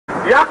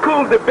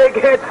Yaku's the big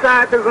head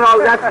scientists and all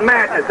that's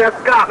madness. That's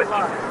garbage.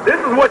 This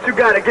is what you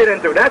got to get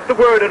into. That's the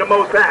word of the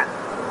Most High.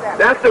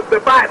 That's the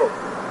Bible.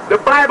 The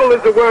Bible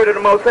is the word of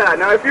the Most High.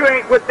 Now, if you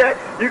ain't with that,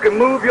 you can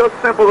move your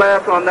simple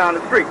ass on down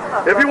the street.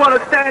 If you want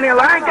to stand here,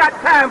 I ain't got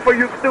time for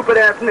you stupid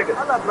ass niggas.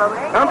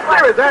 I'm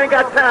serious. I ain't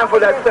got time for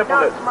that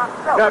simpleness.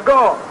 Now,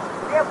 go on.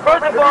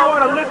 First of all, you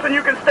want to listen,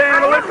 you can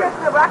stand and listen.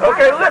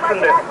 Okay, listen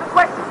this.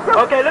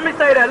 Okay, let me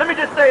say that. Let me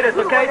just say this,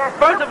 okay?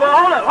 First of all,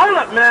 hold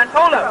up, man.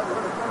 Hold up.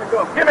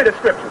 Give me the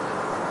scriptures.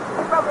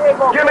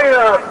 Give me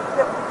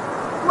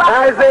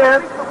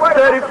Isaiah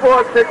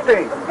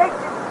 34:16.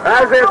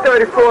 Isaiah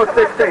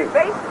 34:16.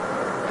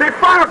 See,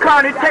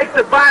 Farrakhan, he takes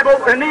the Bible,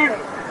 and these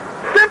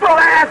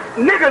simple-ass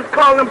niggas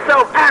call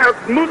themselves Arabs,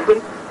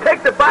 Muslims,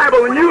 take the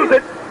Bible and use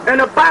it, and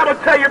the Bible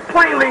tell you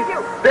plainly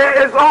there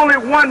is only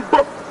one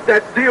book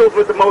that deals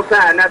with the Most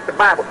High, and that's the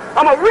Bible.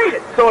 I'm going to read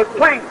it so it's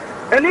plain.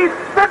 And these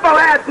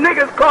simple-ass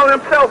niggas call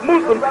themselves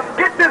Muslims,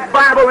 get this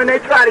Bible and they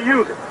try to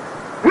use it.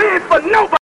 We ain't for nobody.